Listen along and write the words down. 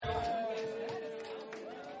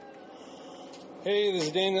Hey, this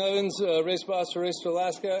is Daniel Evans, race boss for Race to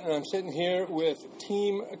Alaska, and I'm sitting here with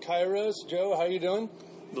Team Kairos. Joe, how are you doing?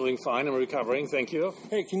 Doing fine. I'm recovering. Thank you.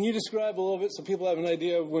 Hey, can you describe a little bit so people have an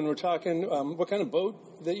idea when we're talking what kind of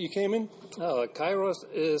boat that you came in? Kairos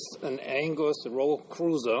is an Angus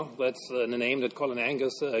RowCruiser. That's the name that Colin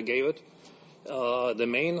Angus gave it. The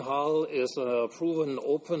main hull is a proven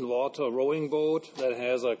open water rowing boat that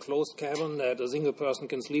has a closed cabin that a single person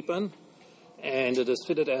can sleep in. And it is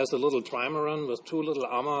fitted as a little trimaran with two little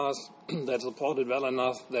amas that support it well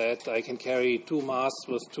enough that I can carry two masts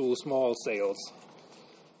with two small sails.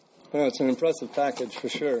 Oh, it's an impressive package for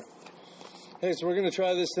sure. Hey, so we're going to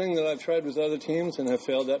try this thing that I've tried with other teams and have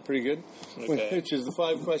failed at pretty good, which is the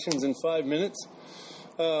 5 questions in 5 minutes.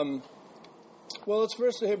 Well, let's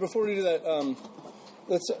first, hey, before we do that,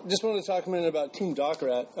 just wanted to talk a minute about Team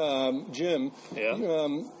Dockrat. Jim,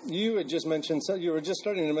 you had just mentioned, you were just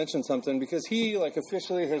starting to mention something because he,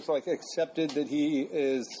 officially has, accepted that he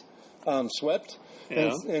is swept,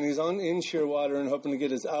 and he's in Shearwater and hoping to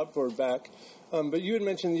get his outboard back. But you had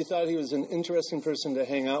mentioned you thought he was an interesting person to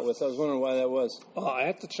hang out with. I was wondering why that was. I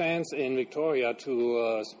had the chance in Victoria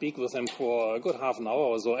to speak with him for a good half an hour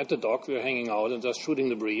or so at the dock. We were hanging out and just shooting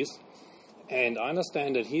the breeze. And I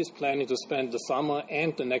understand that he's planning to spend the summer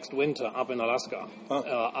and the next winter up in Alaska,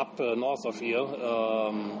 up north of here,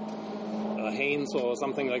 Haines or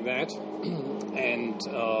something like that. And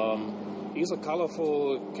he's a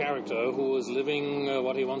colorful character who is living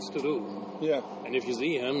what he wants to do. Yeah. And if you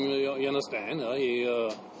see him, you understand.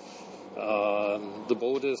 The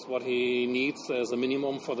boat is what he needs as a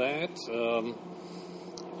minimum for that.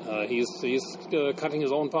 He's cutting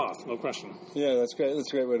his own path, no question. Yeah, that's great.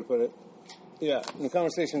 That's a great way to put it. Yeah, in the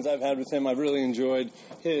conversations I've had with him, I've really enjoyed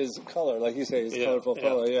his color. Like you say, he's a colorful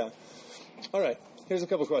fellow, yeah. All right, here's a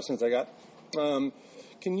couple questions I got.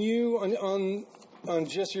 Can you, on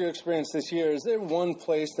just your experience this year, is there one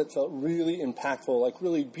place that felt really impactful, like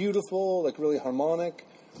really beautiful, like really harmonic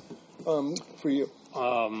for you?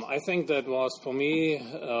 I think that was, for me,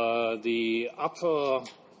 the upper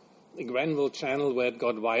Granville Channel where it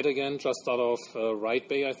got wide again, just out of Wright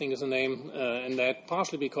Bay, I think is the name, and that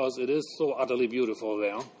partially because it is so utterly beautiful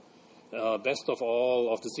there. Best of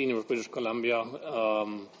all of the scenery of British Columbia,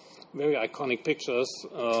 very iconic pictures,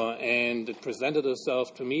 and it presented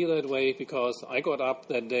itself to me that way because I got up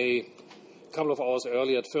that day a couple of hours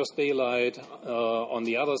early at first daylight on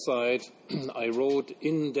the other side. I rode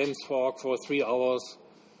in dense fog for 3 hours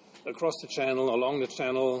across the channel, along the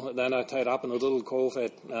channel. Then I tied up in a little cove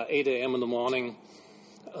at 8 a.m. in the morning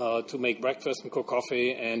to make breakfast and cook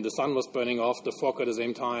coffee, and the sun was burning off the fog at the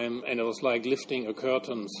same time, and it was like lifting a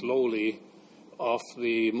curtain slowly of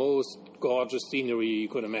the most gorgeous scenery you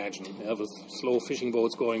could imagine. There was slow fishing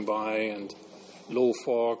boats going by and low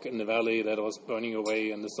fog in the valley that was burning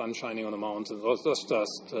away and the sun shining on the mountains. It was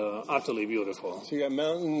just utterly beautiful. So you got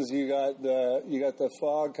mountains, you got the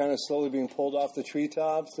fog kind of slowly being pulled off the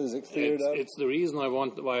treetops as it cleared up? It's the reason why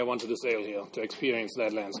I wanted to sail here, to experience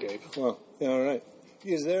that landscape. Well, yeah, all right.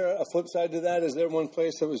 Is there a flip side to that? Is there one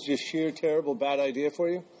place that was just sheer, terrible, bad idea for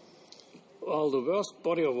you? Well, the worst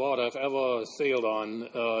body of water I've ever sailed on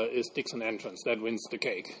is Dixon Entrance. That wins the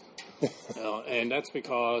cake. And that's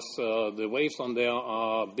because the waves on there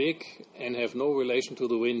are big and have no relation to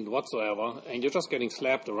the wind whatsoever, and you're just getting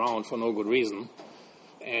slapped around for no good reason.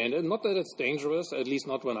 And not that it's dangerous, at least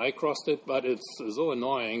not when I crossed it, but it's so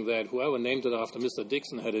annoying that whoever named it after Mr.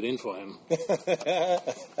 Dixon had it in for him.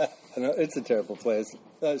 I know, it's a terrible place.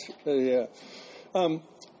 That's, yeah.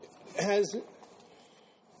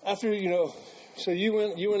 After, so you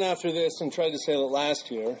went after this and tried to sail it last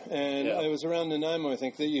year, and it was around Nanaimo, I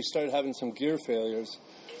think, that you started having some gear failures.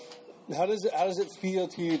 How does it feel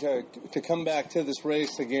to you to come back to this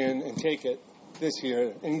race again and take it this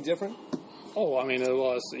year? Any different? Oh, I mean, it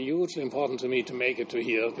was hugely important to me to make it to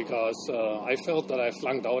here because I felt that I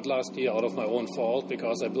flunked out last year out of my own fault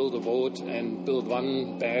because I built a boat and built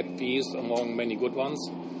one bad piece among many good ones.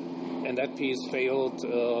 And that piece failed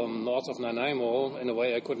north of Nanaimo in a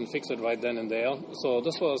way I couldn't fix it right then and there. So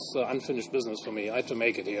this was unfinished business for me. I had to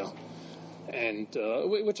make it here. And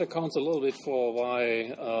which accounts a little bit for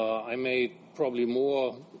why I made probably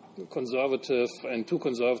more conservative and too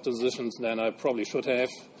conservative decisions than I probably should have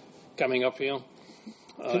coming up here.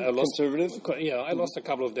 Conservative? I lost a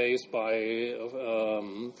couple of days by,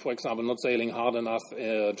 for example, not sailing hard enough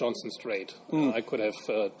Johnson Strait. I could have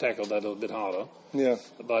tackled that a little bit harder. Yeah.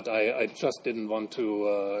 But I just didn't want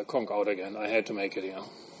to conk out again. I had to make it here.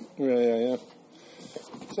 Yeah.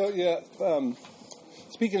 So,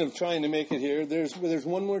 speaking of trying to make it here, there's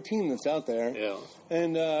one more team that's out there. Yeah.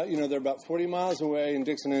 And, they're about 40 miles away in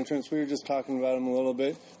Dixon Entrance. We were just talking about them a little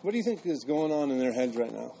bit. What do you think is going on in their heads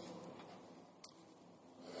right now?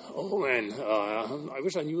 Oh, man. I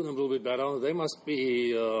wish I knew them a little bit better. They must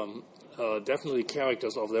be definitely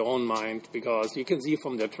characters of their own mind, because you can see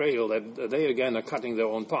from their trail that they, again, are cutting their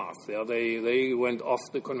own path. Yeah, they went off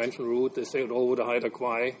the conventional route. They sailed over the Haida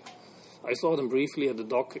Gwaii. I saw them briefly at the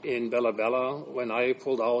dock in Bella Bella. When I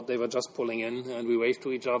pulled out, they were just pulling in, and we waved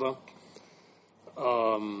to each other.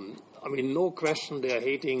 No question they're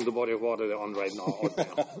hating the body of water they're on right now out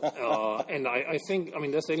there. And I think,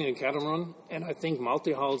 they're sailing in catamaran, and I think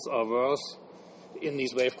multi-hulls are worse in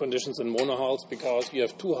these wave conditions than monohulls, because you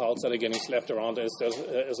have two hulls that are getting slapped around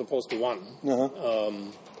as opposed to one.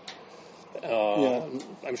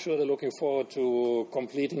 I'm sure they're looking forward to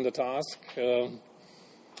completing the task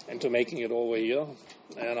and to making it over here.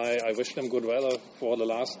 And I wish them good weather for the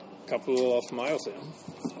last couple of miles here.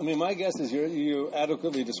 My guess is you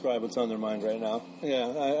adequately describe what's on their mind right now. Yeah,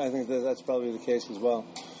 I think that's probably the case as well.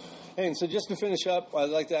 Hey, and so just to finish up, I'd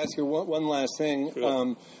like to ask you one last thing,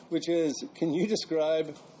 sure. Which is, can you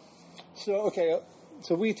describe? So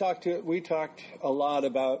we talked a lot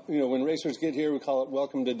about, when racers get here, we call it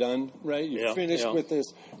welcome to done, right? You're finished with this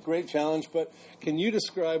great challenge, but can you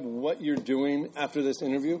describe what you're doing after this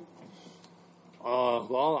interview?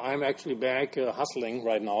 I'm actually back hustling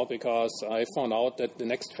right now, because I found out that the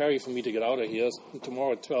next ferry for me to get out of here is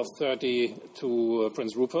tomorrow at 12:30 to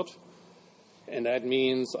Prince Rupert. And that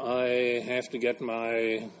means I have to get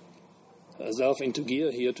myself into gear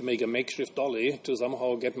here to make a makeshift dolly to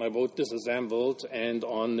somehow get my boat disassembled and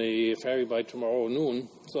on the ferry by tomorrow noon.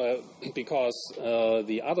 So, because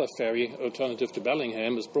the other ferry, alternative to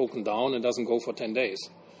Bellingham, is broken down and doesn't go for 10 days.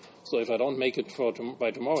 So if I don't make it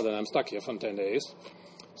by tomorrow, then I'm stuck here for 10 days.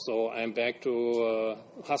 So I'm back to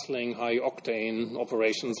hustling high-octane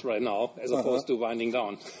operations right now, as opposed to winding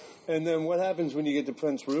down. And then what happens when you get to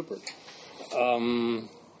Prince Rupert?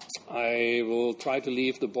 I will try to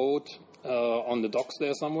leave the boat on the docks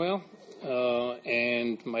there somewhere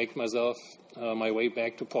and make myself my way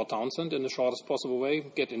back to Port Townsend in the shortest possible way,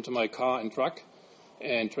 get into my car and truck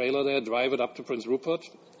and trailer there, drive it up to Prince Rupert,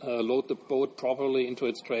 load the boat properly into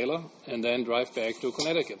its trailer, and then drive back to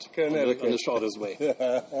Connecticut. On the shortest way.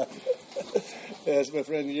 Yes, my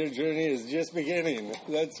friend, your journey is just beginning.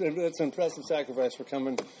 That's an impressive sacrifice for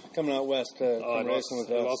coming out west to racing with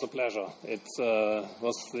us. It was a pleasure. It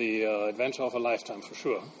was the adventure of a lifetime, for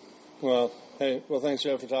sure. Well, thanks,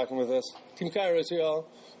 Joe, for talking with us. Team Kairos, y'all,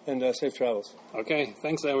 and safe travels. Okay,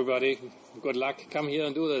 thanks, everybody. Good luck. Come here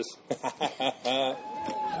and do this.